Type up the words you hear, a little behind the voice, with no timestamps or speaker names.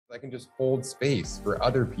I can just hold space for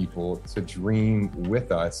other people to dream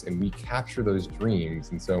with us and we capture those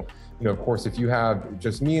dreams. And so, of course, if you have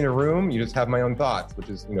just me in a room, you just have my own thoughts, which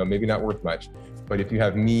is, maybe not worth much. But if you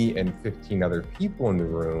have me and 15 other people in the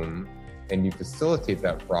room and you facilitate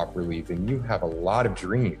that properly, then you have a lot of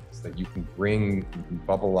dreams that you can bring, you can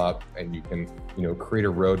bubble up, and you can, create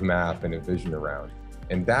a roadmap and a vision around.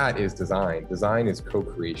 And that is design. Design is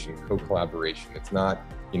co-creation, co-collaboration. It's not,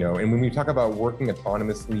 and when we talk about working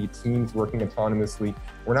autonomously, teams working autonomously,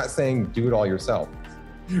 we're not saying do it all yourself,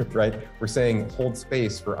 right? We're saying hold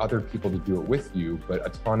space for other people to do it with you, but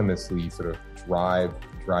autonomously sort of drive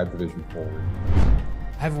the vision forward.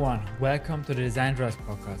 Hi everyone, welcome to the Design Drives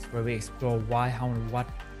podcast, where we explore why, how, and what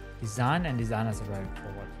design and designers are driving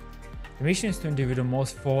forward. The mission is to interview the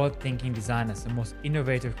most forward-thinking designers, the most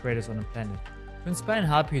innovative creators on the planet, to inspire and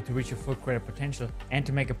help you to reach your full creative potential and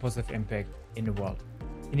to make a positive impact in the world.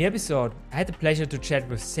 In the episode, I had the pleasure to chat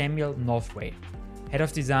with Samuel Northway, Head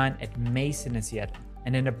of Design at Mason in Seattle.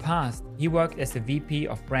 And in the past, he worked as the VP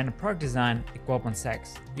of Brand and Product Design at Goldman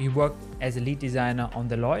Sachs. He worked as a lead designer on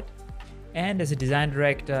Deloitte and as a design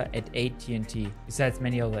director at AT&T, besides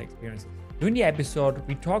many other experiences. During the episode,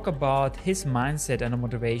 we talk about his mindset and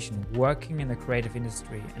motivation working in the creative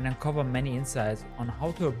industry and uncover many insights on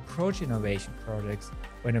how to approach innovation projects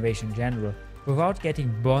or innovation in general without getting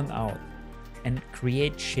burned out, and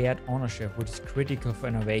create shared ownership, which is critical for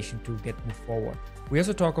innovation to get moved forward. We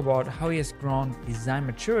also talk about how he has grown design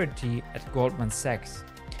maturity at Goldman Sachs,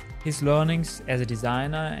 his learnings as a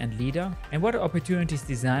designer and leader, and what opportunities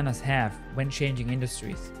designers have when changing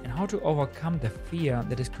industries, and how to overcome the fear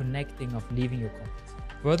that is connecting of leaving your company.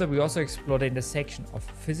 Further, we also explore the intersection of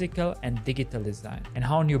physical and digital design, and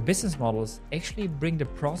how new business models actually bring the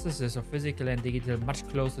processes of physical and digital much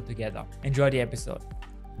closer together. Enjoy the episode.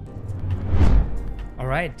 All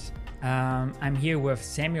right, I'm here with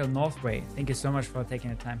Samuel Northway. Thank you so much for taking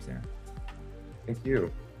the time, Samuel. Thank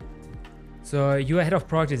you. So you are head of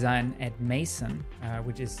product design at Mason,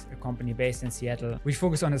 which is a company based in Seattle, which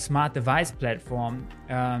focuses on a smart device platform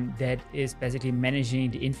that is basically managing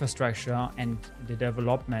the infrastructure and the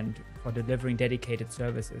development for delivering dedicated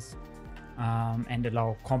services and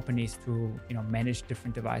allow companies to manage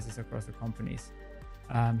different devices across the companies.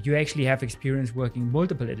 You actually have experience working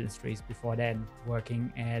multiple industries before that,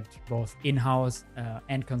 working at both in-house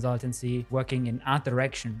and consultancy, working in art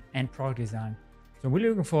direction and product design. So I'm really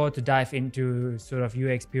looking forward to dive into sort of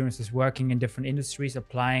your experiences working in different industries,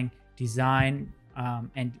 applying design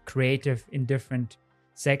and creative in different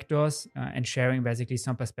sectors and sharing basically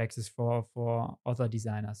some perspectives for other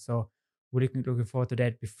designers. So we're looking forward to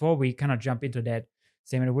that. Before we kind of jump into that,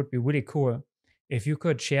 Samuel, it would be really cool if you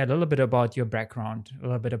could share a little bit about your background, a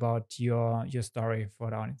little bit about your story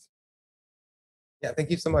for the audience. Yeah,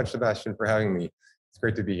 thank you so much, Sebastian, for having me. It's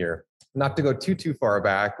great to be here. Not to go too far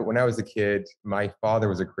back, but when I was a kid, my father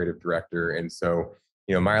was a creative director. And so,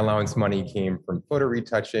 my allowance money came from photo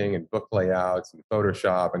retouching and book layouts and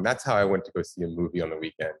Photoshop. And that's how I went to go see a movie on the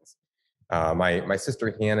weekends. My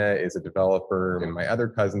sister Hannah is a developer and my other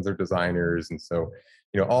cousins are designers. And so,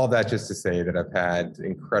 all that just to say that I've had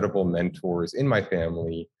incredible mentors in my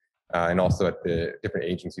family and also at the different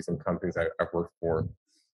agencies and companies I've worked for.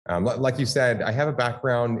 Like you said, I have a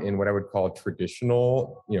background in what I would call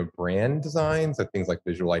traditional, brand design, so things like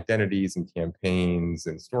visual identities and campaigns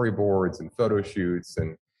and storyboards and photo shoots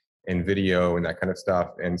and video and that kind of stuff,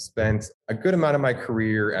 and spent a good amount of my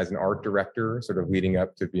career as an art director, sort of leading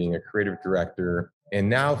up to being a creative director. And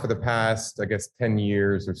now for the past, 10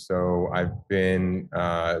 years or so, I've been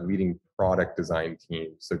leading product design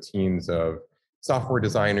teams. So teams of software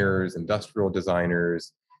designers, industrial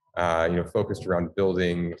designers, focused around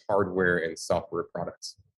building hardware and software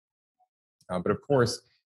products. But of course,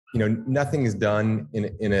 nothing is done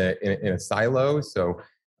in a silo. So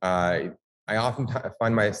I often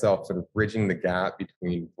find myself sort of bridging the gap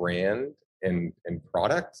between brand and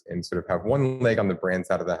product, and sort of have one leg on the brand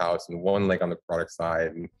side of the house and one leg on the product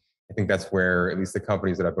side. And I think that's where at least the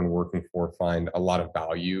companies that I've been working for find a lot of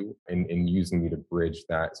value in using me to bridge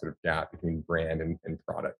that sort of gap between brand and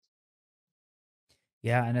product.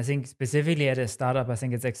 Yeah, and I think specifically at a startup, I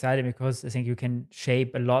think it's exciting because I think you can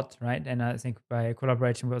shape a lot, right? And I think by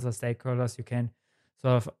collaboration with other stakeholders, you can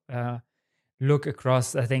sort of look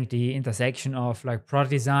across, I think, the intersection of like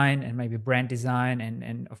product design and maybe brand design,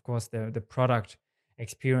 and of course the product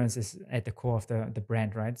experience is at the core of the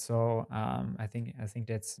brand, right? So I think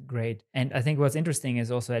that's great. And I think what's interesting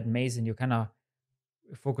is also at Mason, you kind of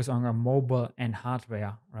focus on a mobile and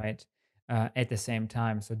hardware, right? At the same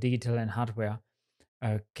time, so digital and hardware.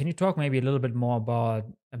 Can you talk maybe a little bit more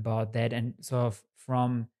about that, and sort of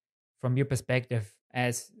from your perspective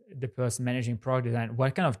as the person managing product design,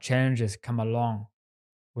 what kind of challenges come along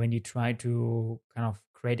when you try to kind of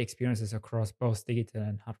create experiences across both digital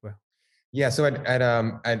and hardware? Yeah, so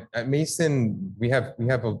at Mason, we have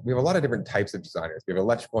a lot of different types of designers. We have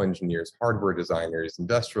electrical engineers, hardware designers,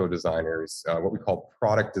 industrial designers, what we call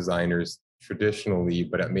product designers traditionally,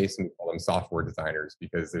 but at Mason we call them software designers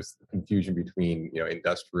because there's confusion between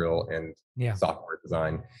industrial and software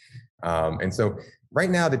design. And so right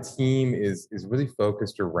now the team is really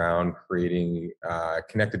focused around creating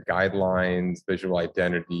connected guidelines, visual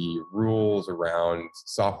identity, rules around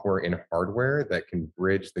software and hardware that can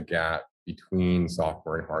bridge the gap between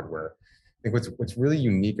software and hardware. I think what's really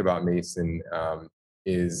unique about Mason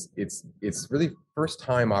is it's really first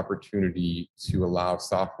time opportunity to allow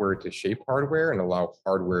software to shape hardware and allow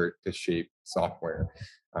hardware to shape software.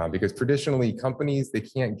 Because traditionally companies, they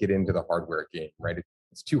can't get into the hardware game, right?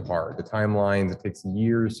 It's too hard. The timelines, it takes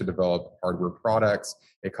years to develop hardware products.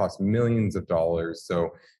 It costs millions of dollars.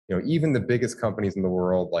 So, even the biggest companies in the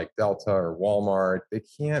world like Delta or Walmart, they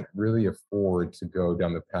can't really afford to go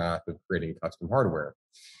down the path of creating custom hardware.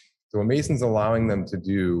 So what Mason's allowing them to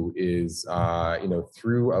do is,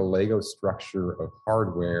 through a Lego structure of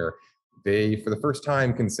hardware, they, for the first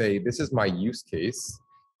time, can say, this is my use case,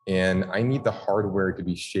 and I need the hardware to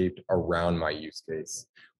be shaped around my use case.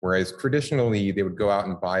 Whereas traditionally, they would go out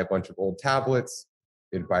and buy a bunch of old tablets,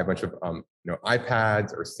 they'd buy a bunch of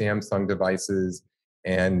iPads or Samsung devices,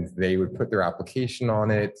 and they would put their application on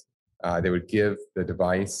it. They would give the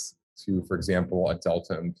device to, for example, a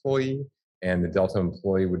Delta employee, and the Delta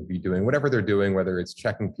employee would be doing whatever they're doing, whether it's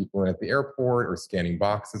checking people in at the airport or scanning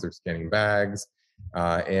boxes or scanning bags.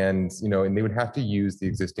 And they would have to use the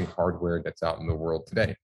existing hardware that's out in the world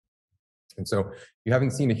today. And so you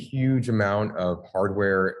haven't seen a huge amount of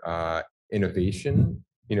hardware innovation,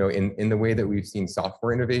 in the way that we've seen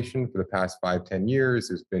software innovation for the past 5-10 years.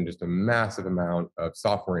 There's been just a massive amount of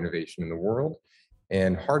software innovation in the world.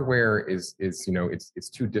 And hardware is it's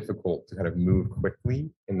too difficult to kind of move quickly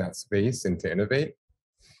in that space and to innovate.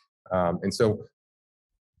 And so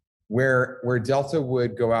where Delta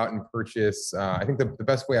would go out and purchase, I think the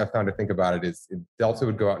best way I found to think about it is Delta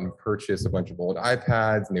would go out and purchase a bunch of old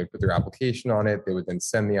iPads, and they would put their application on it. They would then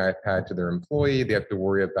send the iPad to their employee. They have to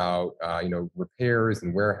worry about repairs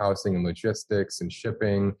and warehousing and logistics and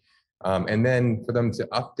shipping. And then for them to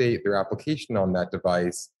update their application on that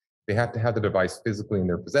device, they have to have the device physically in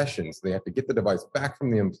their possession. So they have to get the device back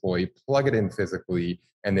from the employee, plug it in physically,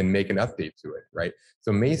 and then make an update to it, right?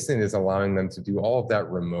 So Mason is allowing them to do all of that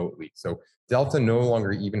remotely. So Delta no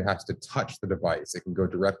longer even has to touch the device. It can go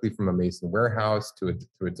directly from a Mason warehouse to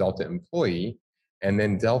a Delta employee, and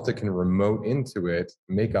then Delta can remote into it,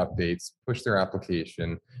 make updates, push their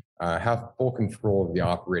application, have full control of the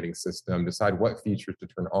operating system, decide what features to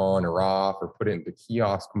turn on or off, or put it into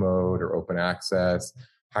kiosk mode or open access,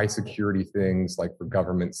 high security things like for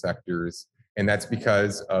government sectors. And that's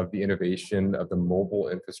because of the innovation of the mobile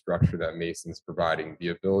infrastructure that Mason's providing, the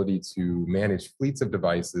ability to manage fleets of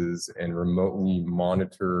devices and remotely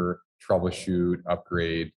monitor, troubleshoot,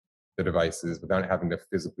 upgrade the devices without having to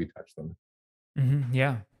physically touch them. Mm-hmm,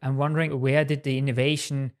 yeah. I'm wondering, where did the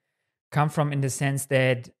innovation come from, in the sense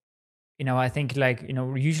that, I think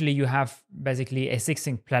usually you have basically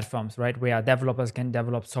existing platforms, right? Where developers can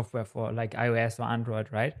develop software for like iOS or Android,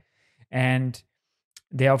 right? And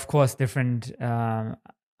there are, of course, different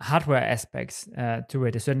hardware aspects to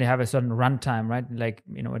it. They certainly have a certain runtime, right? Like,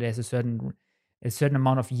 there's a certain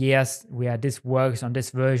amount of years where this works on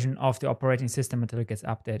this version of the operating system until it gets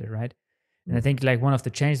updated, right? And I think one of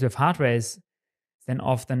the changes with hardware is then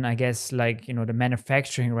often, I guess, the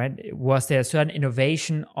manufacturing, right? Was there a certain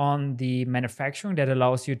innovation on the manufacturing that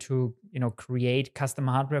allows you to, create custom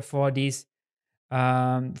hardware for these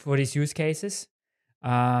use cases? Or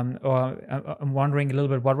I'm wondering a little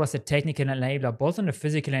bit, what was the technical enabler, both on the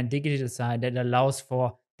physical and digital side, that allows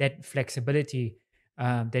for that flexibility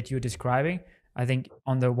that you're describing? I think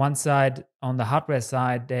on the one side, on the hardware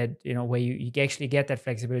side, that, where you actually get that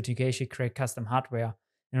flexibility, you can actually create custom hardware.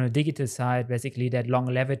 The digital side, basically that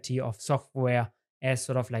longevity of software as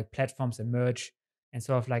sort of like platforms emerge, and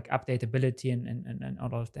sort of like updatability and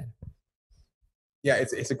all of that. Yeah,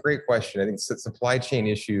 it's a great question. I think supply chain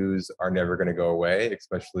issues are never going to go away,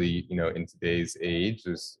 especially in today's age.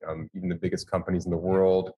 There's even the biggest companies in the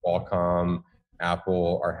world, Qualcomm,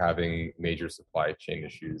 Apple, are having major supply chain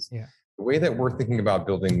issues. Yeah. The way that we're thinking about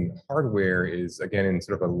building hardware is, again, in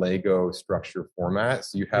sort of a Lego structure format.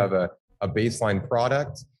 So you have a baseline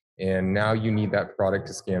product, and now you need that product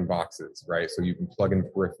to scan boxes, right? So you can plug in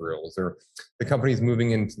peripherals. Or the company's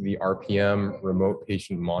moving into the RPM, remote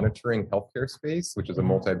patient monitoring healthcare space, which is a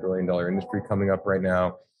multi-billion-dollar industry coming up right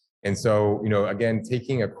now. And so, again,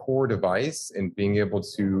 taking a core device and being able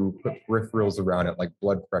to put peripherals around it, like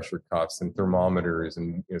blood pressure cuffs and thermometers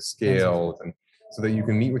and scales, and so that you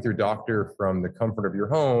can meet with your doctor from the comfort of your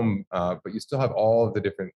home, but you still have all of the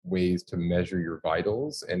different ways to measure your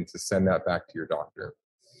vitals and to send that back to your doctor.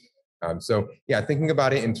 So yeah, thinking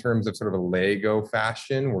about it in terms of sort of a Lego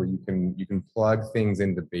fashion, where you can plug things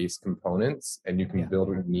into base components and you can build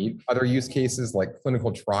what you need. Other use cases like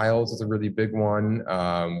clinical trials is a really big one,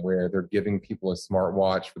 where they're giving people a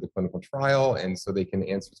smartwatch for the clinical trial, and so they can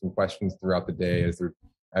answer some questions throughout the day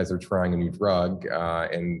as they're trying a new drug,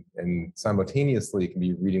 and simultaneously can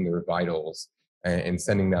be reading their vitals and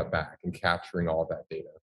sending that back and capturing all that data.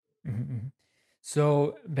 Mm-hmm.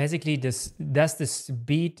 So basically, does the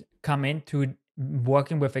speed come into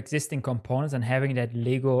working with existing components and having that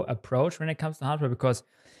Lego approach when it comes to hardware? Because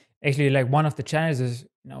actually, like, one of the challenges,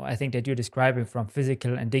 I think that you're describing from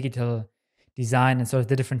physical and digital design and sort of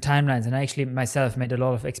the different timelines. And I actually myself made a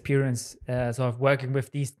lot of experience sort of working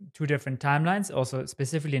with these two different timelines, also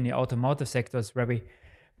specifically in the automotive sectors where we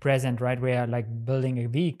present, right? Where like building a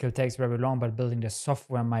vehicle takes very long, but building the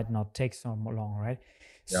software might not take so long, right?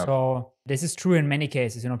 Yeah. So this is true in many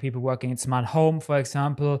cases. People working in smart home, for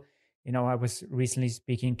example. I was recently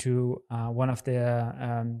speaking to one of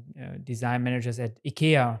the design managers at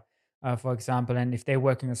IKEA, for example, and if they're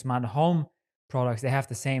working on smart home products, they have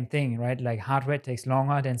the same thing, right? Like hardware takes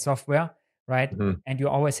longer than software, right? Mm-hmm. And you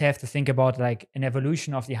always have to think about like an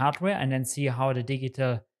evolution of the hardware and then see how the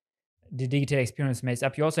digital experience makes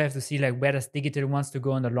up. You also have to see like where does digital wants to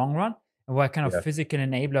go in the long run and what kind of physical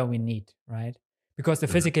enabler we need, right? Because the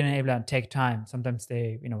physical enabler take time. Sometimes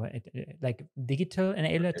they, like digital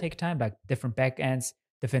enabler take time, like different backends,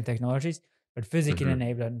 different technologies, but physical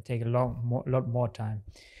enabler take a lot more time.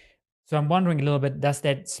 So I'm wondering a little bit, does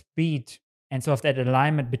that speed and sort of that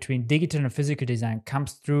alignment between digital and physical design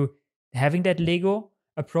comes through having that Lego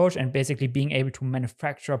approach and basically being able to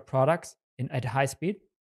manufacture products at high speed?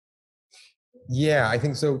 Yeah, I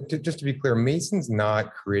think so. Just to be clear, Mason's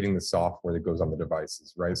not creating the software that goes on the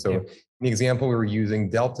devices, right? So in the example we were using,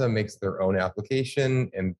 Delta makes their own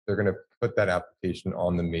application and they're going to put that application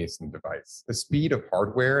on the Mason device. The speed of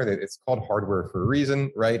hardware, it's called hardware for a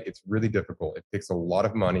reason, right? It's really difficult. It takes a lot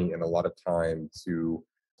of money and a lot of time to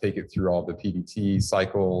take it through all the PDT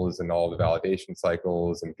cycles and all the validation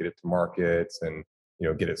cycles and get it to markets and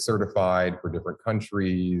get it certified for different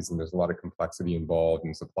countries, and there's a lot of complexity involved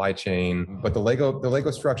in supply chain. But the Lego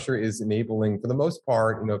structure is enabling, for the most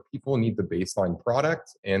part, people need the baseline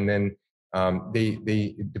product, and then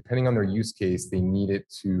they depending on their use case, they need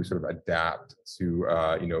it to sort of adapt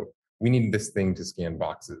to we need this thing to scan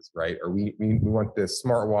boxes, right? Or we want this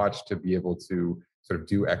smartwatch to be able to sort of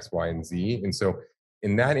do X, Y, and Z, and so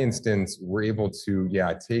in that instance, we're able to,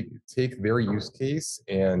 take their use case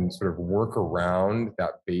and sort of work around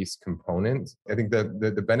that base component. I think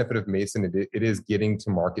the benefit of Mason, it is getting to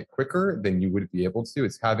market quicker than you would be able to.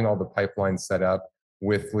 It's having all the pipelines set up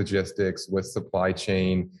with logistics, with supply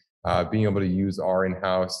chain, being able to use our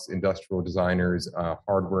in-house industrial designers,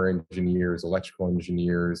 hardware engineers, electrical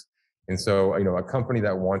engineers. And so, a company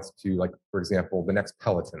that wants to, like, for example, the next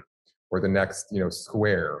Peloton, or the next,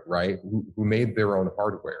 Square, right? Who made their own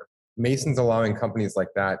hardware. Mason's allowing companies like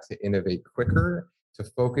that to innovate quicker, to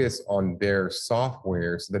focus on their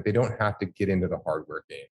software so that they don't have to get into the hardware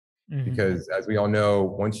game. Mm-hmm. Because as we all know,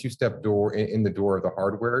 once you step in the door of the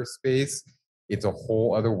hardware space, it's a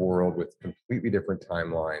whole other world with completely different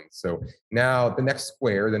timelines. So now the next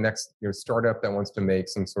Square, the next startup that wants to make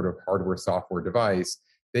some sort of hardware software device,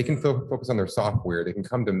 they can focus on their software. They can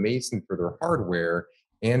come to Mason for their hardware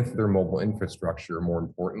and for their mobile infrastructure, more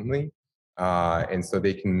importantly. And so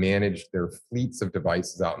they can manage their fleets of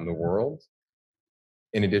devices out in the world,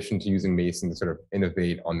 in addition to using Mason to sort of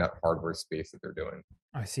innovate on that hardware space that they're doing.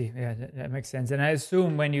 I see. Yeah, that makes sense. And I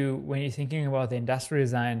assume when you're thinking about the industrial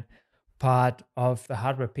design part of the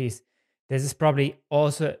hardware piece, this is probably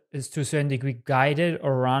also is to a certain degree guided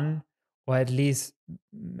or run, or at least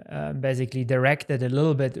basically directed a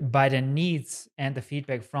little bit by the needs and the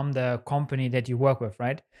feedback from the company that you work with,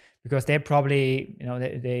 right? Because they probably,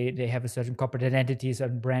 they have a certain corporate identity,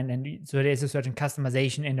 certain brand, and so there's a certain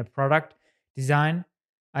customization in the product design,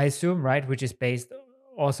 I assume, right? Which is based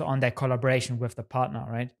also on that collaboration with the partner,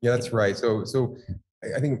 right? Yeah, that's right. So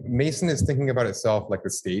I think Mason is thinking about itself like the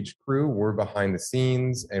stage crew. We're behind the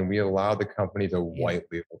scenes, and we allow the company to white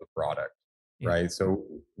label the product. Right. So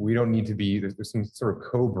we don't need to be, there's some sort of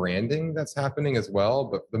co-branding that's happening as well.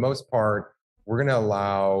 But for the most part, we're going to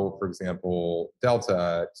allow, for example,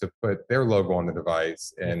 Delta to put their logo on the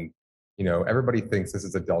device. And, everybody thinks this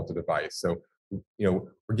is a Delta device. So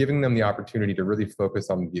we're giving them the opportunity to really focus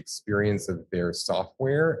on the experience of their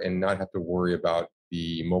software and not have to worry about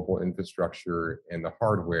the mobile infrastructure and the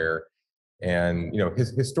hardware. And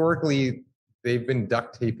historically, they've been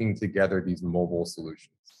duct taping together these mobile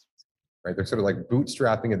solutions, right? They're sort of like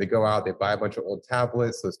bootstrapping, and they go out, they buy a bunch of old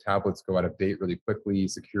tablets. Those tablets go out of date really quickly.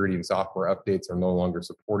 Security and software updates are no longer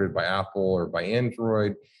supported by Apple or by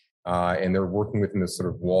Android. And they're working within this sort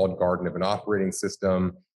of walled garden of an operating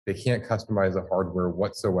system. They can't customize the hardware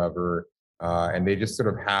whatsoever. And they just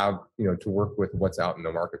sort of have, to work with what's out in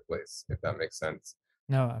the marketplace, if that makes sense.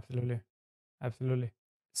 No, absolutely.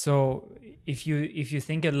 So if you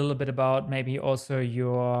think a little bit about maybe also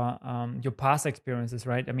your past experiences,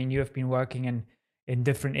 right? I mean, you have been working in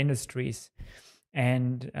different industries,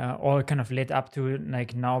 and all kind of led up to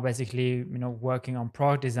like now basically working on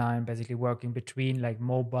product design, basically working between like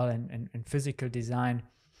mobile and physical design.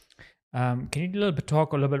 Can you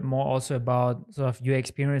talk a little bit more also about sort of your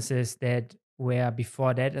experiences that were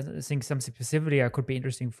before that? I think something specifically that could be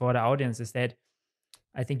interesting for the audience is that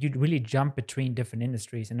I think you'd really jump between different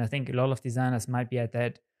industries. And I think a lot of designers might be at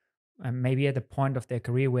that, maybe at the point of their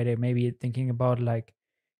career where they may be thinking about like,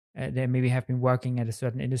 they maybe have been working at a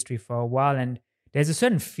certain industry for a while. And there's a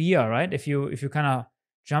certain fear, right? If you kind of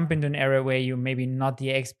jump into an area where you're maybe not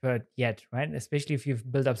the expert yet, right? Especially if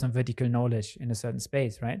you've built up some vertical knowledge in a certain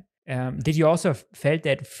space, right? Did you also felt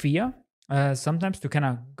that fear sometimes to kind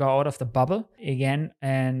of go out of the bubble again?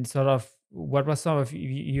 And sort of what was some of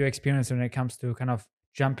your experience when it comes to kind of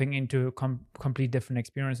jumping into complete different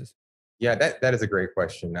experiences? Yeah, that is a great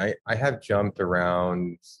question. I have jumped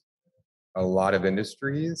around a lot of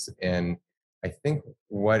industries, and I think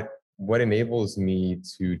what enables me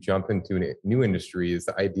to jump into a new industry is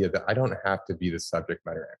the idea that I don't have to be the subject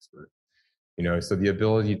matter expert. So the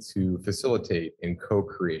ability to facilitate and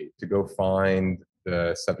co-create, to go find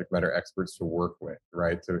the subject matter experts to work with,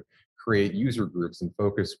 right? To create user groups and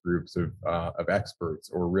focus groups of experts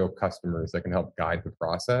or real customers that can help guide the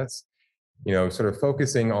process. Sort of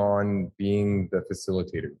focusing on being the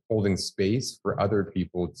facilitator, holding space for other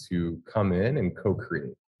people to come in and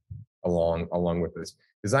co-create along with us.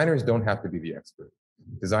 Designers don't have to be the expert.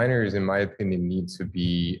 Designers, in my opinion, need to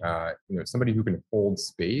be somebody who can hold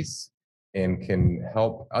space and can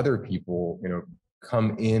help other people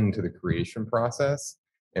come into the creation process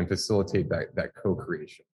and facilitate that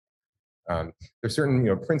co-creation. There's certain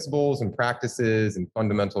principles and practices and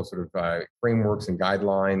fundamental sort of frameworks and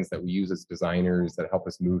guidelines that we use as designers that help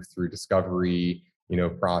us move through discovery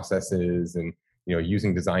processes, and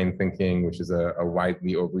using design thinking, which is a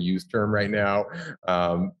widely overused term right now.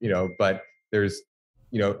 But there's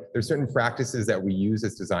certain practices that we use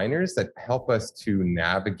as designers that help us to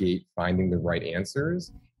navigate finding the right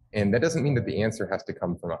answers. And that doesn't mean that the answer has to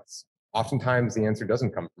come from us. Oftentimes the answer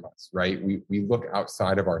doesn't come from us, right? We look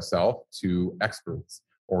outside of ourselves to experts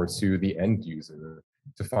or to the end user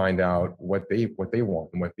to find out what they want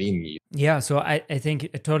and what they need. Yeah, so I think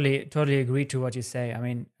I totally agree to what you say. I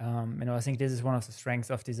mean, I think this is one of the strengths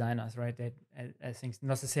of designers, right? That I think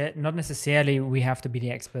not necessarily we have to be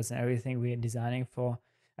the experts in everything we are designing for.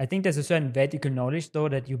 I think there's a certain vertical knowledge though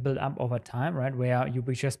that you build up over time, right? Where you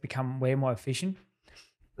just become way more efficient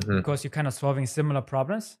because you're kind of solving similar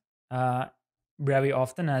problems very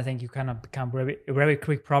often. And I think you kind of become very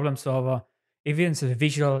quick problem solver, even to the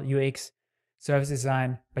visual UX service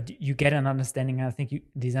design, but you get an understanding. And I think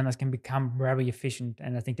designers can become very efficient.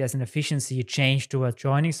 And I think there's an efficiency change towards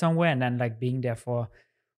joining somewhere and then like being there for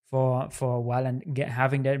a while and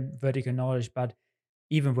having that vertical knowledge. But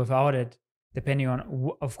even without it, depending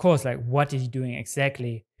on, of course, like what is he doing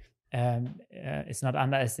exactly, it's not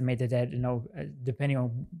underestimated that, depending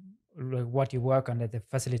on what you work on, that the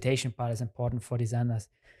facilitation part is important for designers.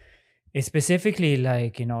 It's specifically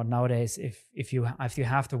like, nowadays, if you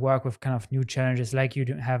have to work with kind of new challenges like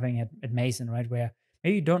you're having at Mason, right, where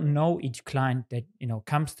maybe you don't know each client that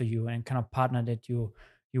comes to you and kind of partner that you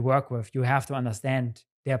work with, you have to understand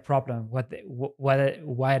their problem,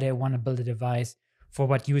 why they want to build a device, for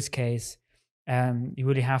what use case. You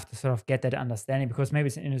really have to sort of get that understanding, because maybe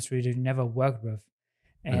it's an industry that you never worked with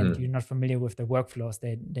and you're not familiar with the workflows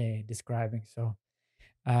they're describing. So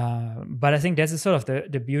but I think that's sort of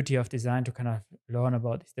the beauty of design, to kind of learn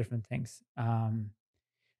about these different things.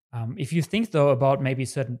 If you think though about maybe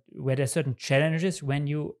were there certain challenges when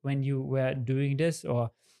you were doing this,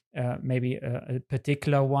 or maybe a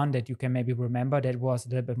particular one that you can maybe remember that was a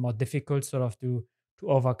little bit more difficult sort of to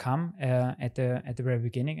overcome at the very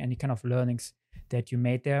beginning? Any kind of learnings that you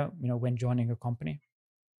made there, when joining a company?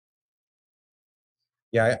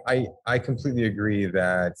 Yeah, I completely agree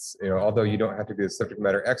that, although you don't have to be a subject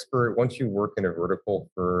matter expert, once you work in a vertical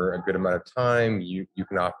for a good amount of time, you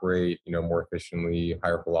can operate, more efficiently,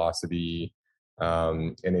 higher velocity,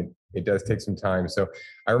 and it does take some time. So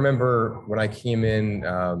I remember when I came in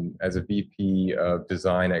as a VP of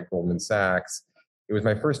design at Goldman Sachs. It was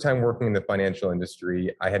my first time working in the financial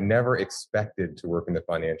industry. I had never expected to work in the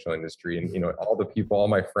financial industry. And, all the people, all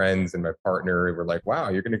my friends and my partner were like, wow,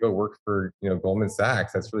 you're going to go work for, Goldman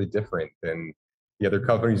Sachs. That's really different than the other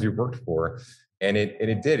companies you've worked for. And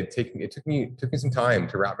it did. It took me some time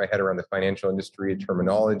to wrap my head around the financial industry,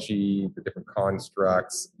 terminology, the different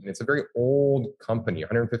constructs. And it's a very old company,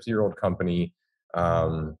 150-year-old company.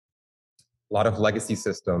 A lot of legacy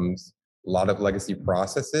systems, a lot of legacy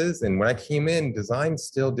processes. And when I came in, design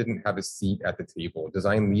still didn't have a seat at the table.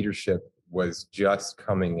 Design leadership was just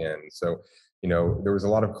coming in. So, there was a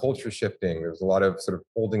lot of culture shifting. There was a lot of sort of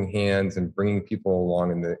holding hands and bringing people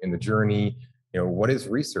along in the journey. What is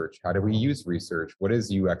research? How do we use research? What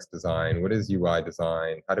is UX design? What is UI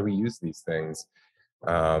design? How do we use these things?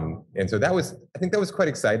 And so I think that was quite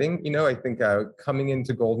exciting. I think coming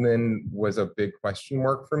into Goldman was a big question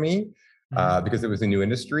mark for me because it was a new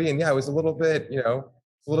industry. And yeah, it was a little bit, a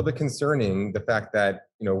little bit concerning, the fact that,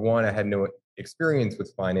 one, I had no experience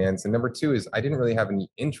with finance. And number two is I didn't really have any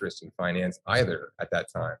interest in finance either at that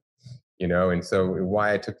time. And so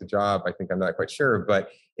why I took the job, I think I'm not quite sure.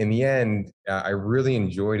 But in the end, I really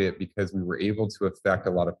enjoyed it because we were able to affect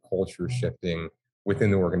a lot of culture shifting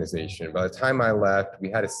within the organization. By the time I left,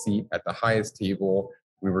 we had a seat at the highest table.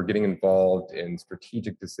 We were getting involved in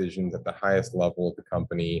strategic decisions at the highest level of the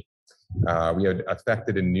company. We had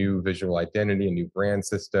affected a new visual identity, a new brand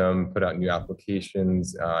system, put out new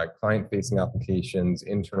applications, client-facing applications,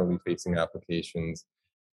 internally facing applications.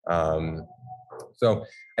 So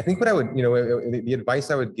I think what I would, the advice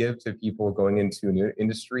I would give to people going into a new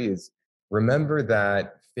industry is remember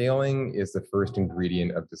that failing is the first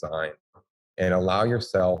ingredient of design, and allow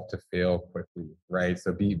yourself to fail quickly, right?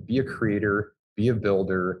 So be a creator, be a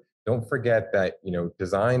builder. Don't forget that,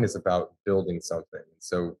 design is about building something.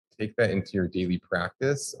 So take that into your daily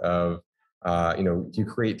practice of, if you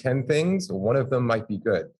create 10 things, one of them might be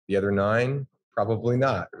good. The other 9, probably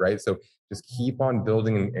not, right? So just keep on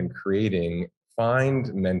building and creating.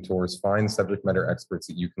 Find mentors, find subject matter experts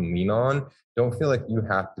that you can lean on. Don't feel like you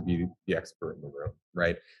have to be the expert in the room,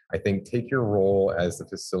 right? I think take your role as the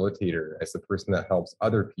facilitator, as the person that helps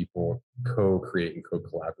other people co-create and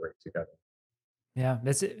co-collaborate together. Yeah,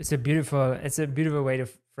 it's a beautiful way to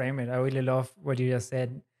frame it. I really love what you just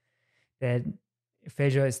said, that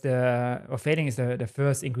failing is the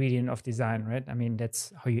first ingredient of design, right? I mean,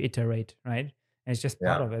 that's how you iterate, right? And it's just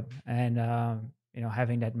part Yeah. of it. And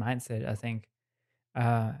having that mindset, I think.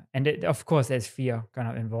 Of course, there's fear kind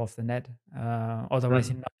of involved in that. Otherwise,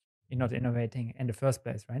 Mhm. you're not innovating in the first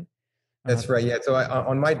place, right? That's right. Yeah. So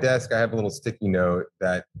on my desk, I have a little sticky note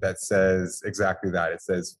that says exactly that. It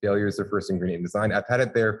says failure is the first ingredient in design. I've had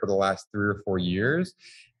it there for the last 3 or 4 years.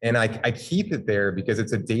 And I keep it there because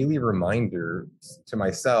it's a daily reminder to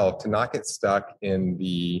myself to not get stuck in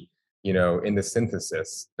the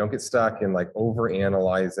synthesis. Don't get stuck in like over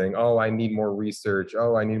analyzing. Oh, I need more research.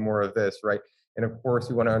 Oh, I need more of this. Right. And of course,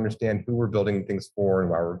 we want to understand who we're building things for and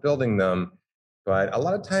why we're building them. But a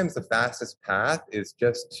lot of times the fastest path is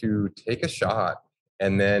just to take a shot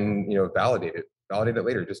and then, validate it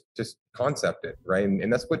later, just concept it, right?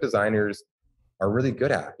 And that's what designers are really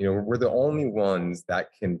good at. We're the only ones that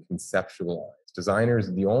can conceptualize. Designers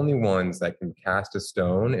are the only ones that can cast a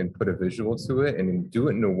stone and put a visual to it and do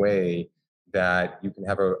it in a way that you can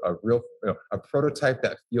have a real, a prototype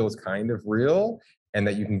that feels kind of real and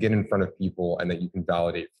that you can get in front of people and that you can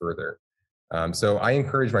validate further. So I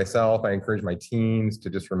encourage myself, I encourage my teams to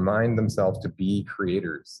just remind themselves to be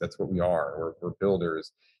creators. That's what we are. We're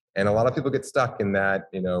builders. And a lot of people get stuck in that,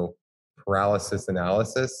 paralysis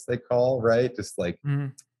analysis they call, right? Just like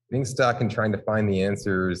Mhm. getting stuck and trying to find the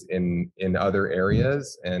answers in other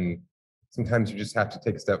areas. And sometimes you just have to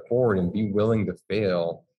take a step forward and be willing to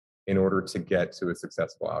fail in order to get to a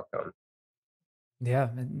successful outcome. Yeah,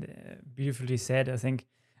 and, beautifully said.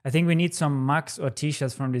 I think we need some mugs or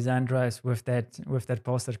T-shirts from Design Drives with that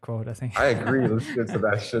posted quote. I think. I agree. Let's get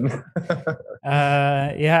Sebastian.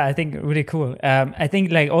 Yeah, I think really cool. I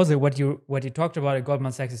think like also what you talked about at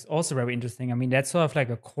Goldman Sachs is also very interesting. I mean, that's sort of like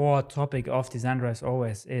a core topic of Design Drives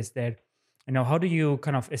always is that, how do you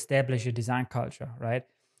kind of establish a design culture, right?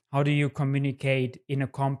 How do you communicate in a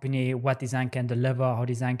company what design can deliver, how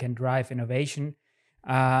design can drive innovation,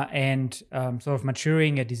 and sort of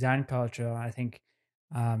maturing a design culture. I think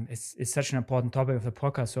is such an important topic of the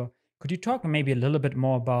podcast. So could you talk maybe a little bit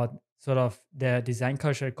more about sort of the design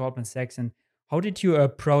culture at Goldman Sachs, and how did you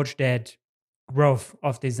approach that growth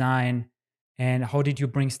of design, and how did you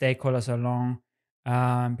bring stakeholders along?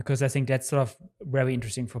 Because I think that's sort of very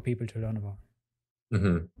interesting for people to learn about.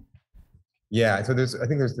 Mm-hmm. Yeah, so I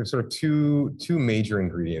think there's sort of two major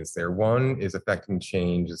ingredients there. One is affecting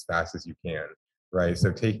change as fast as you can, right?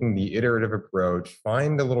 So taking the iterative approach,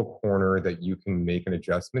 find a little corner that you can make an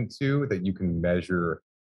adjustment to, that you can measure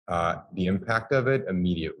the impact of it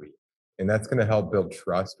immediately. And that's going to help build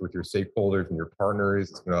trust with your stakeholders and your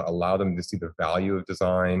partners. It's going to allow them to see the value of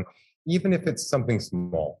design, even if it's something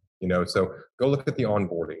small. So go look at the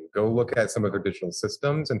onboarding, go look at some of their digital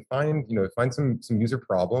systems, and find some user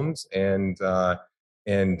problems, and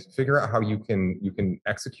figure out how you can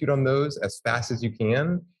execute on those as fast as you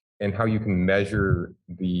can, and how you can measure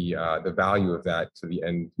the value of that to the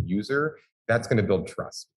end user. That's going to build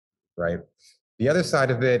trust, right? The other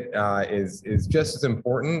side of it is just as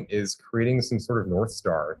important, is creating some sort of North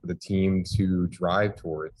Star for the team to drive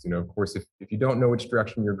towards. Of course, if you don't know which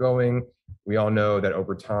direction you're going, we all know that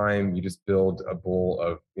over time you just build a bowl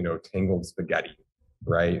of tangled spaghetti,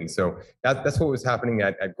 right? And so that's what was happening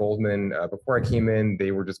at Goldman. Before I came in,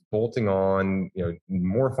 they were just bolting on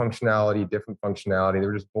more functionality, different functionality. They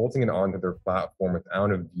were just bolting it onto their platform without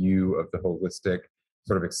a view of the holistic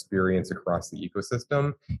sort of experience across the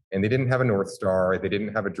ecosystem. And they didn't have a North Star. They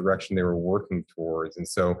didn't have a direction they were working towards. And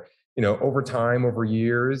so, over time, over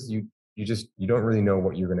years, you don't really know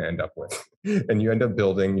what you're going to end up with. And you end up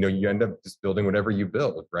building, you end up just building whatever you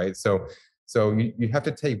build, right? So you have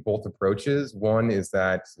to take both approaches. One is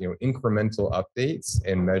that, incremental updates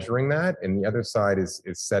and measuring that. And the other side is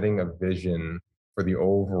setting a vision for the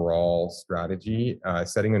overall strategy,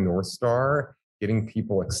 setting a North Star, getting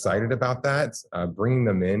people excited about that, bringing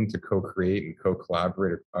them in to co-create and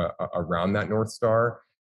co-collaborate around that North Star.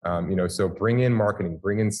 So bring in marketing,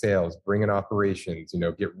 bring in sales, bring in operations,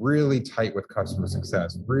 get really tight with customer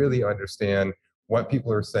success, really understand what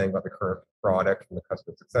people are saying about the current product from the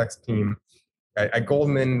customer success team. At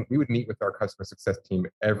Goldman, we would meet with our customer success team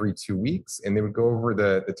every 2 weeks, and they would go over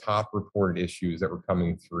the top reported issues that were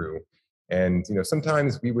coming through. And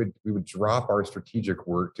sometimes we would drop our strategic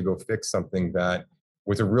work to go fix something that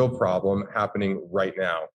was a real problem happening right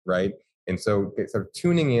now, right? And so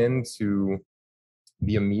tuning in to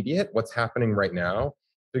the immediate, what's happening right now,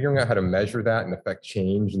 figuring out how to measure that and affect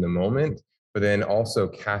change in the moment, but then also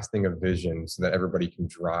casting a vision so that everybody can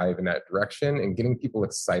drive in that direction and getting people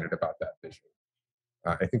excited about that vision.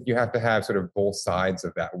 I think you have to have sort of both sides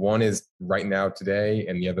of that. One is right now, today,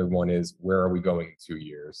 and the other one is where are we going in 2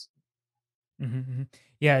 years? Mm-hmm.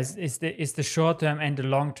 Yeah, it's the short term and the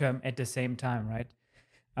long term at the same time, right?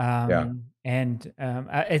 Yeah. And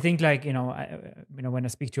I think, like, when I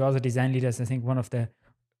speak to other design leaders, I think one of the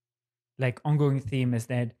ongoing theme is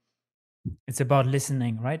that it's about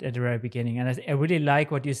listening, right, at the very beginning. And I really like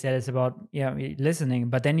what you said. It's about listening,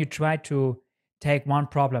 but then you try to take one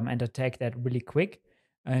problem and attack that really quick,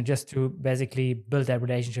 just to basically build that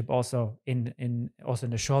relationship also in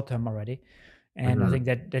the short term already. And Mm-hmm. I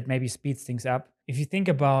think that maybe speeds things up. If you think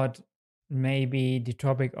about maybe the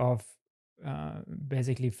topic of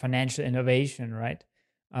basically financial innovation, right?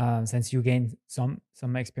 Since you gained some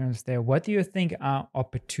experience there, what do you think are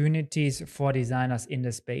opportunities for designers in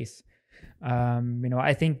the space?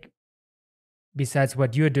 I think besides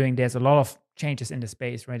what you're doing, there's a lot of changes in the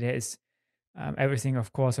space, right? There is everything,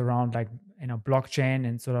 of course, around blockchain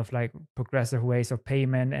and sort of progressive ways of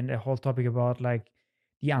payment, and the whole topic about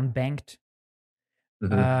the unbanked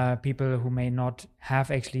people who may not have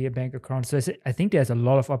actually a bank account. So I think there's a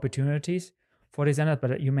lot of opportunities for designers,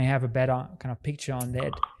 but you may have a better kind of picture on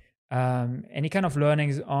that. Any kind of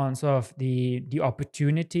learnings on sort of the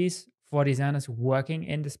opportunities for designers working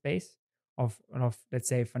in the space of let's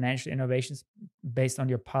say financial innovations based on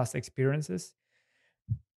your past experiences,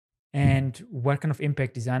 and what kind of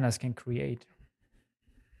impact designers can create?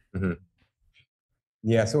 Mm-hmm.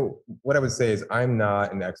 Yeah, so what I would say is I'm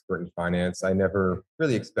not an expert in finance. I never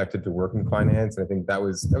really expected to work in finance. And I think that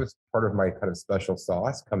was part of my kind of special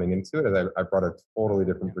sauce coming into it. As I brought a totally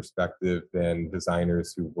different perspective than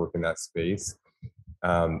designers who work in that space.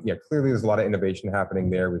 Clearly there's a lot of innovation happening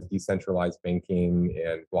there with decentralized banking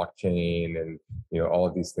and blockchain and all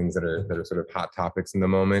of these things that are sort of hot topics in the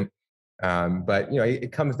moment. But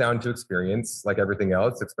it comes down to experience, like everything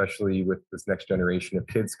else, especially with this next generation of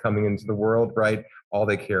kids coming into the world, right? All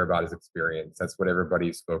they care about is experience. That's what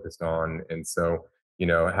everybody's focused on. And so,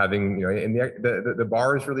 having, and the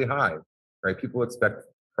bar is really high, right? People expect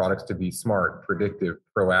products to be smart, predictive,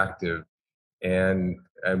 proactive. And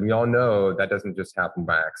we all know that doesn't just happen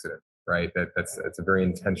by accident, right? It's a very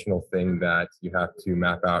intentional thing that you have to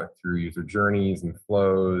map out through user journeys and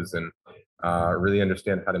flows, and really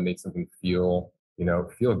understand how to make something feel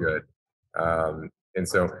good. And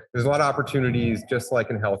so there's a lot of opportunities, just like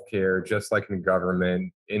in healthcare, just like in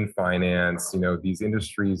government, in finance, these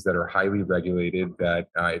industries that are highly regulated, that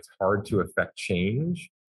it's hard to affect change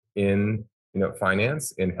in,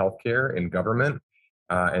 finance, in healthcare, in government.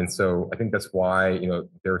 And so I think that's why,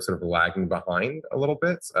 they're sort of lagging behind a little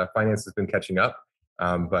bit. Finance has been catching up.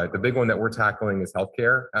 But the big one that we're tackling is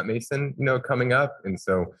healthcare at Mason, coming up. And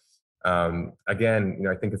so again,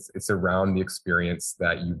 I think it's around the experience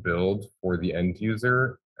that you build for the end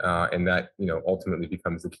user, and that ultimately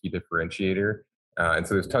becomes the key differentiator. And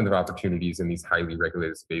so there's tons of opportunities in these highly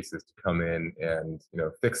regulated spaces to come in and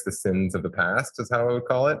fix the sins of the past, is how I would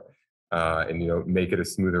call it, and make it a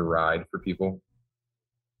smoother ride for people.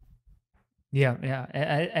 Yeah.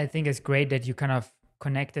 I think it's great that you kind of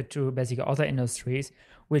connected to basically other industries,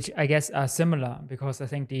 which I guess are similar, because I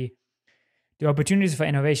think the opportunities for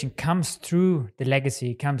innovation comes through the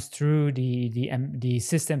legacy, comes through the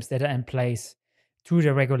systems that are in place, through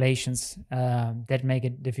the regulations that make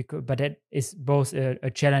it difficult. But that is both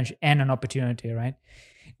a challenge and an opportunity, right?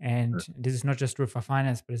 And this is not just true for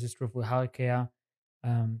finance, but this is true for healthcare,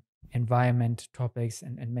 environment topics,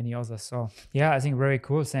 and many others. So yeah, I think very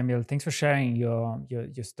cool, Samuel. Thanks for sharing your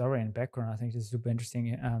story and background. I think this is super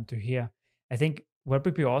interesting to hear. I think what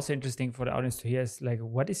would be also interesting for the audience to hear is, like,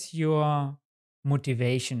 what is your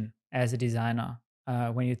motivation as a designer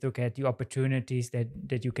when you look at the opportunities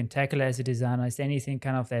that you can tackle as a designer? Is there anything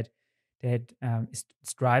kind of that is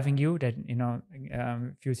driving you, that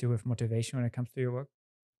fills you with motivation when it comes to your work?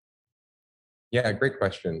 Yeah, great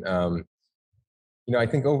question. I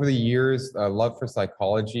think over the years, love for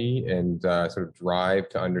psychology and sort of drive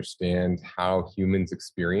to understand how humans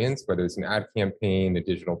experience, whether it's an ad campaign, a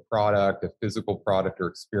digital product, a physical product or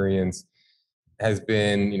experience, has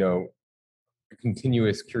been, a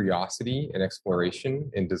continuous curiosity and exploration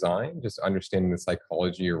in design, just understanding the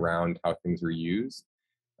psychology around how things are used.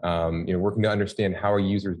 Working to understand how a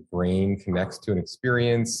user's brain connects to an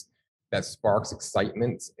experience that sparks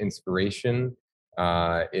excitement, inspiration,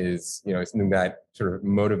 is something that sort of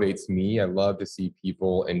motivates me. I love to see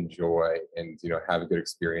people enjoy and have a good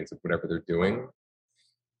experience with whatever they're doing.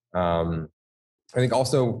 I think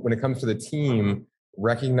also when it comes to the team,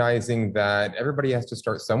 recognizing that everybody has to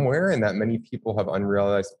start somewhere and that many people have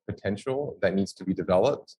unrealized potential that needs to be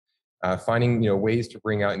developed. Finding ways to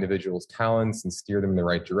bring out individuals' talents and steer them in the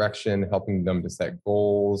right direction, helping them to set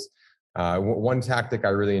goals. One tactic I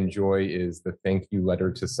really enjoy is the thank you letter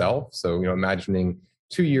to self. So, imagining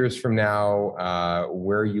 2 years from now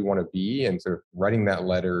where you want to be, and sort of writing that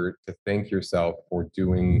letter to thank yourself for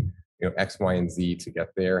doing X, Y, and Z to get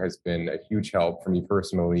there has been a huge help for me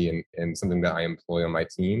personally, and something that I employ on my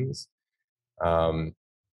teams. And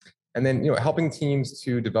then, helping teams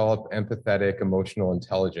to develop empathetic, emotional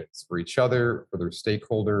intelligence for each other, for their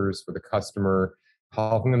stakeholders, for the customer,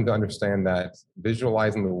 helping them to understand that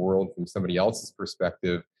visualizing the world from somebody else's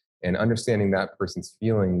perspective and understanding that person's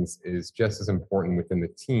feelings is just as important within the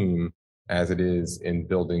team as it is in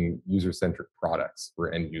building user-centric products for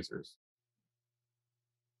end users.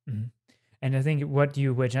 Mm-hmm. And I think what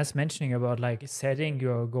you were just mentioning about, like, setting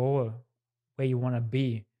your goal where you want to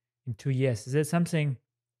be in 2 years, is it something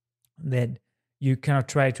that you kind of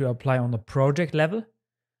try to apply on the project level,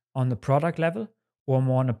 on the product level, or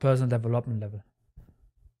more on a personal development level?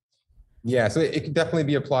 Yeah, so it can definitely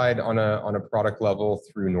be applied on a product level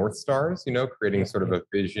through North Stars, creating sort of a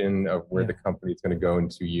vision of where the company is going to go in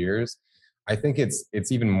 2 years. I think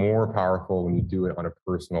it's even more powerful when you do it on a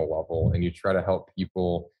personal level and you try to help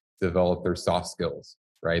people develop their soft skills,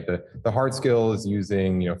 right? The hard skills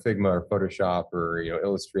using Figma or Photoshop or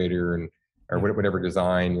Illustrator or whatever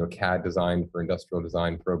design, CAD design for industrial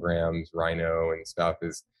design programs, Rhino and stuff,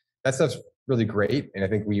 that stuff's really great. And I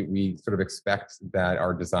think we sort of expect that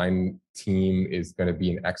our design team is going to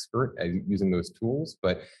be an expert at using those tools,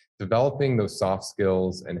 but developing those soft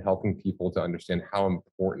skills and helping people to understand how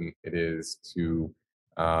important it is to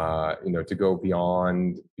go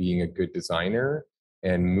beyond being a good designer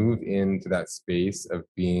and move into that space of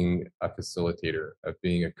being a facilitator, of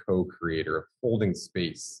being a co-creator, of holding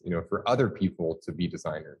space, for other people to be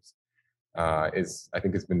designers, I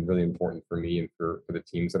think has been really important for me and for the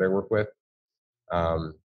teams that I work with.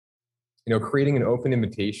 Creating an open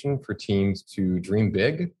invitation for teams to dream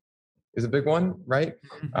big is a big one, right?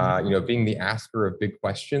 Being the asker of big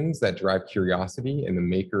questions that drive curiosity and the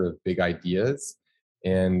maker of big ideas,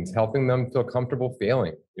 and helping them feel comfortable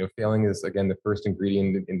failing. Failing is, again, the first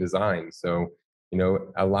ingredient in design. So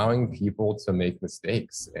allowing people to make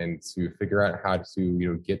mistakes and to figure out how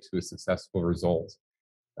to, get to a successful result.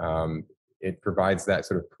 It provides that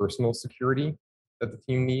sort of personal security that the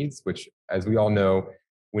team needs, which, as we all know,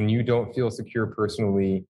 when you don't feel secure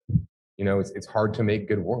personally, it's hard to make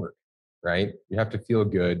good work, right? You have to feel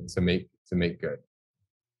good to make good.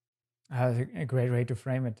 A great way to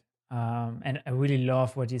frame it. And I really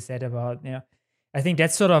love what you said about, I think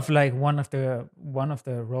that's sort of like one of the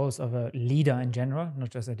roles of a leader in general, not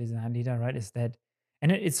just a design leader, right? Is that,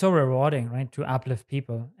 and it's so rewarding, right, to uplift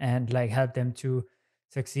people and like help them to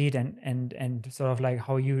succeed, and sort of like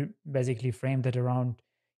how you basically framed it around,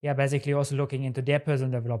 yeah, basically also looking into their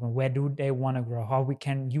personal development. Where do they want to grow? How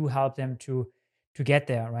can you help them to get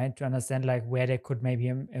there, right? To understand like where they could maybe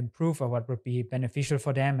improve, or what would be beneficial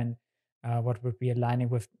for them, and what would be aligning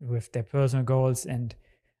with their personal goals, and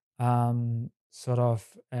sort of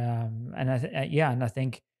and I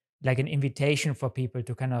think like an invitation for people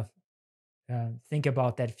to kind of think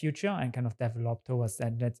about that future and kind of develop towards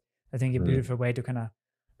that. That's, I think, a beautiful way to kind of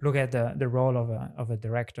look at the role of a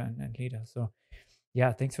director and leader. So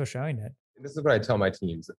yeah, thanks for sharing that. This is what I tell my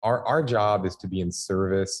teams. Our job is to be in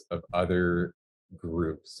service of other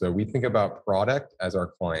groups. So we think about product as our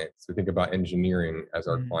clients. We think about engineering as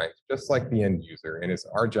our clients, just like the end user. And it's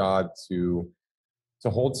our job to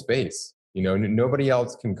hold space. Nobody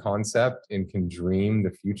else can concept and can dream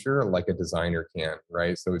the future like a designer can,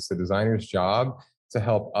 right? So it's the designer's job to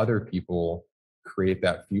help other people create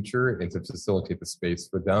that future and to facilitate the space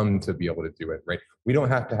for them to be able to do it, right? We don't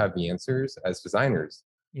have to have the answers as designers.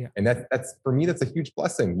 Yeah. And that's for me, that's a huge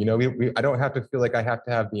blessing. I don't have to feel like I have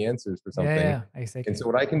to have the answers for something. Yeah, exactly. And so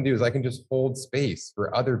what I can do is I can just hold space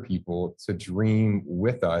for other people to dream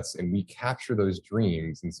with us, and we capture those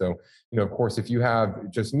dreams. And so, of course, if you have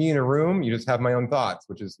just me in a room, you just have my own thoughts,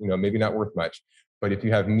 which is, maybe not worth much. But if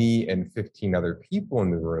you have me and 15 other people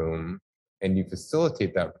in the room and you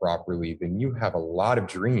facilitate that properly, then you have a lot of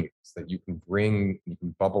dreams that you can bring, you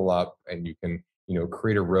can bubble up, and you can,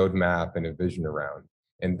 create a roadmap and a vision around.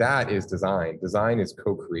 And that is design. Design is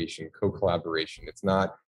co-creation, co-collaboration. It's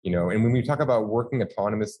not, and when we talk about working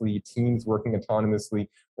autonomously, teams working autonomously,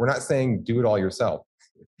 we're not saying do it all yourself,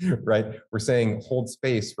 right? We're saying hold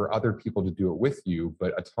space for other people to do it with you,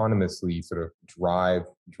 but autonomously sort of drive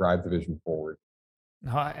the vision forward.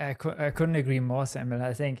 No, I couldn't agree more, Samuel.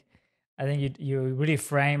 I think you really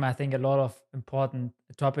frame, I think, a lot of important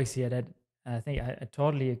topics here that I think I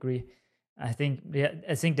totally agree. I think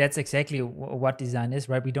that's exactly what design is,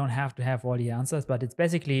 right? We don't have to have all the answers, but it's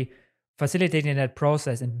basically facilitating that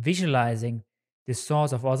process and visualizing the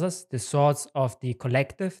source of others, the source of the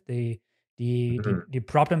collective, the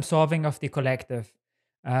problem solving of the collective,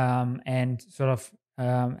 and sort of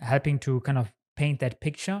helping to kind of paint that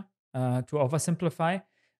picture, to oversimplify,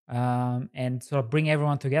 and sort of bring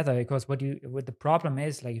everyone together. Because what the problem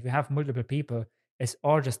is, like, if you have multiple people, it's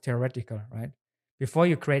all just theoretical, right? Before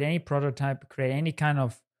you create any prototype, create any kind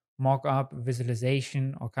of mock-up,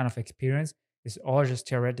 visualization, or kind of experience, it's all just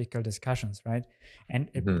theoretical discussions, right? And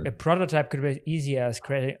a prototype could be as easy as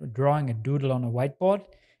drawing a doodle on a whiteboard.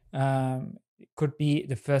 It could be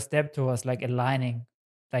the first step towards like aligning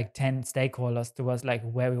like 10 stakeholders towards like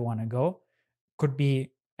where we want to go. Could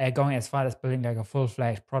be going as far as building like a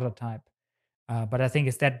full-fledged prototype. But I think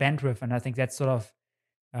it's that bandwidth, and I think that's sort of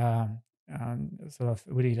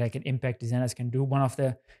really like an impact designers can do. One of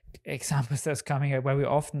the examples that's coming up where we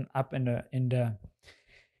often up in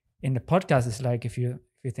the podcast is like, if you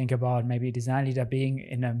think about maybe a design leader being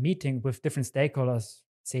in a meeting with different stakeholders,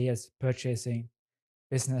 say as purchasing,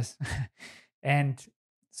 business, and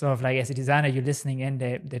sort of like as a designer, you're listening in,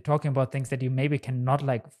 they're talking about things that you maybe cannot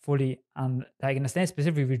like fully like understand.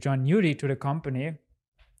 Specifically, if you join newly to the company,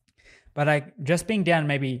 but like just being there and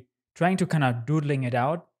maybe trying to kind of doodling it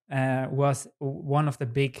out was one of the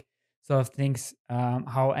big sort of things.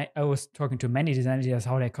 How I was talking to many design leaders,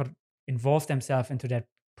 how they could involve themselves into that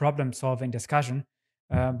problem-solving discussion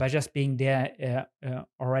by just being there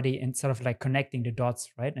already, and sort of like connecting the dots,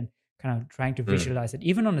 right? And kind of trying to visualize it,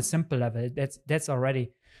 even on a simple level. That's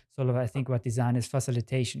already sort of, I think, what design is: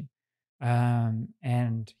 facilitation.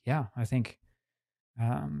 And yeah, I think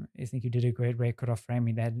you did a great record of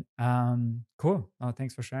framing that. Cool. Oh,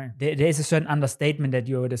 thanks for sharing. There is a certain understatement that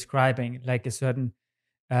you're describing, like a certain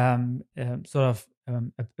sort of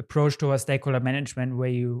approach towards stakeholder management, where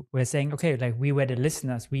you were saying, okay, like we were the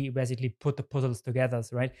listeners, we basically put the puzzles together,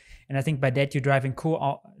 right? And I think by that you're driving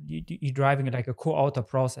like a co-author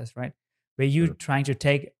process, right? Where you're trying to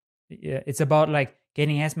take, it's about like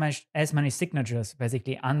getting as many signatures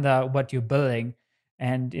basically under what you're building,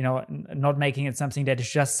 and not making it something that is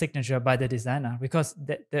just signature by the designer, because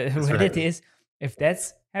the reality is If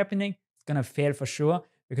that's happening, it's gonna fail for sure,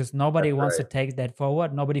 because nobody wants to take that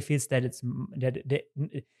forward. Nobody feels that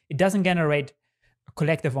it doesn't generate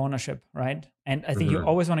collective ownership, right? And I think you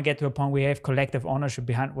always want to get to a point where you have collective ownership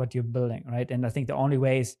behind what you're building, right? And I think the only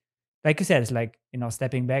way is, like you said, it's like,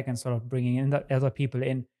 stepping back and sort of bringing in the other people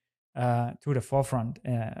in to the forefront,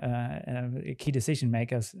 key decision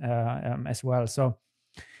makers as well. So,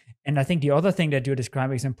 and I think the other thing that you're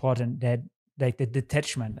describing is important, that like the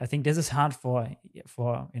detachment. I think this is hard for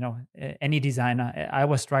any designer. I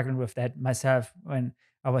was struggling with that myself when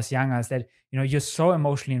I was younger. Is that you're so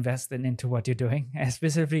emotionally invested into what you're doing,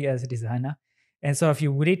 specifically as a designer, and so if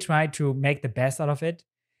you really try to make the best out of it,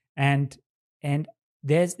 and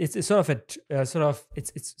there's it's sort of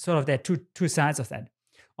there are two sides of that.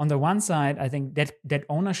 On the one side, I think that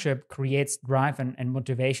ownership creates drive and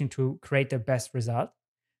motivation to create the best result.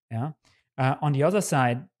 Yeah. On the other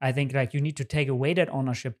side, I think like you need to take away that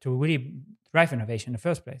ownership to really drive innovation in the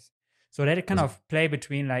first place. So that it kind of play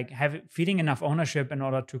between like feeling enough ownership in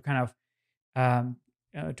order to kind of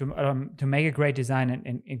to make a great design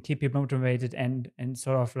and keep people motivated and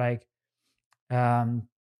sort of like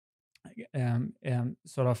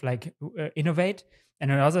innovate.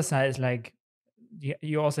 And on the other side is like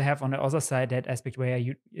you also have on the other side that aspect where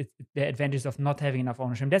the advantage of not having enough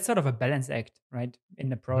ownership. That's sort of a balance act, right, in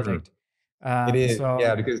the project. It is,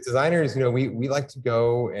 because designers, we like to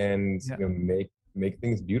go and make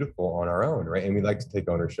things beautiful on our own, right? And we like to take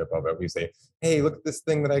ownership of it. We say, "Hey, look at this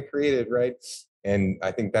thing that I created," right? And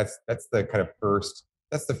I think that's the kind of first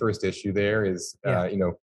issue. There is,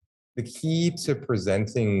 the key to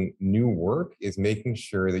presenting new work is making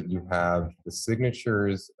sure that you have the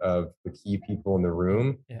signatures of the key people in the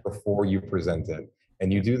room before you present it,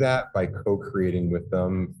 and you do that by co-creating with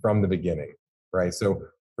them from the beginning, right? So,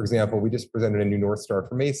 for example, we just presented a new North Star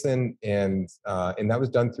for Mason, and that was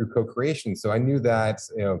done through co-creation. So I knew that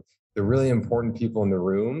the really important people in the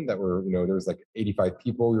room that were there was like 85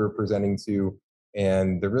 people we were presenting to,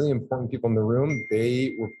 and the really important people in the room,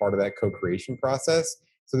 they were part of that co-creation process.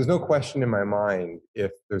 So there's no question in my mind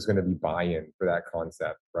if there's going to be buy-in for that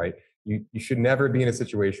concept, right? You should never be in a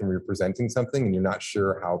situation where you're presenting something and you're not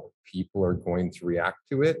sure how people are going to react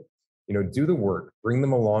to it. Do the work, bring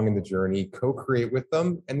them along in the journey, co-create with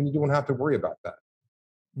them, and then you don't have to worry about that.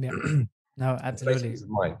 Yeah, no, absolutely. Peace of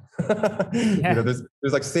mind.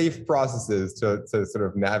 There's like safe processes to sort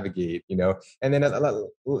of navigate, and then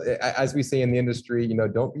as we say in the industry,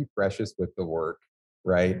 don't be precious with the work,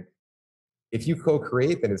 right? If you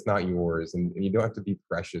co-create, then it's not yours, and you don't have to be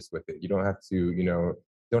precious with it. You don't have to,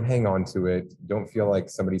 don't hang on to it. Don't feel like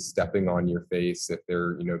somebody's stepping on your face if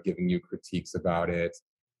they're, giving you critiques about it.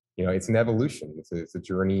 It's an evolution. It's a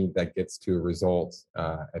journey that gets to a result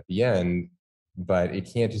at the end, but it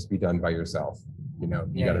can't just be done by yourself. You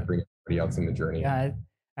got to bring everybody else in the journey. Yeah,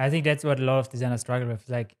 I think that's what a lot of designers struggle with,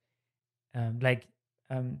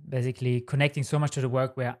 basically connecting so much to the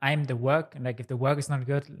work where I'm the work, and like if the work is not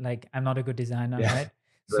good, like I'm not a good designer, right?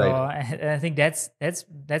 So I think that's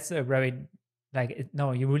a very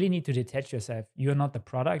no, you really need to detach yourself. You're not the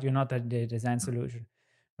product. You're not the design solution,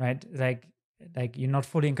 right? Like you're not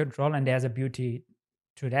fully in control, and there's a beauty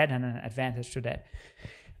to that and an advantage to that.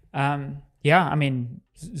 I mean,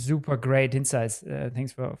 super great insights.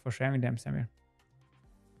 Thanks for sharing them, Samuel.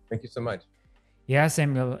 Thank you so much. Yeah,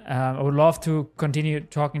 Samuel, I would love to continue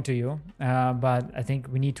talking to you, but I think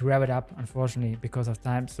we need to wrap it up, unfortunately, because of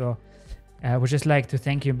time. So I would just like to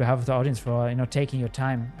thank you on behalf of the audience for taking your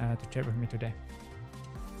time to chat with me today.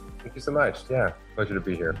 Thank you so much. Yeah, pleasure to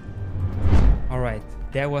be here. All right,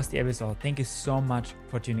 that was the episode. Thank you so much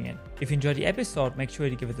for tuning in. If you enjoyed the episode, make sure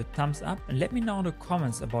to give it a thumbs up and let me know in the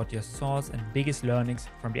comments about your thoughts and biggest learnings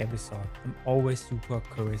from the episode. I'm always super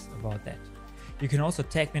curious about that. You can also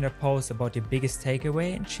tag me in a post about your biggest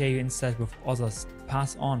takeaway and share your insights with others to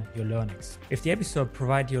pass on your learnings. If the episode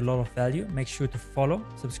provided you a lot of value, make sure to follow,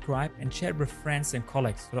 subscribe, and share it with friends and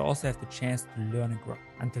colleagues so they also have the chance to learn and grow.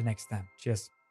 Until next time, cheers.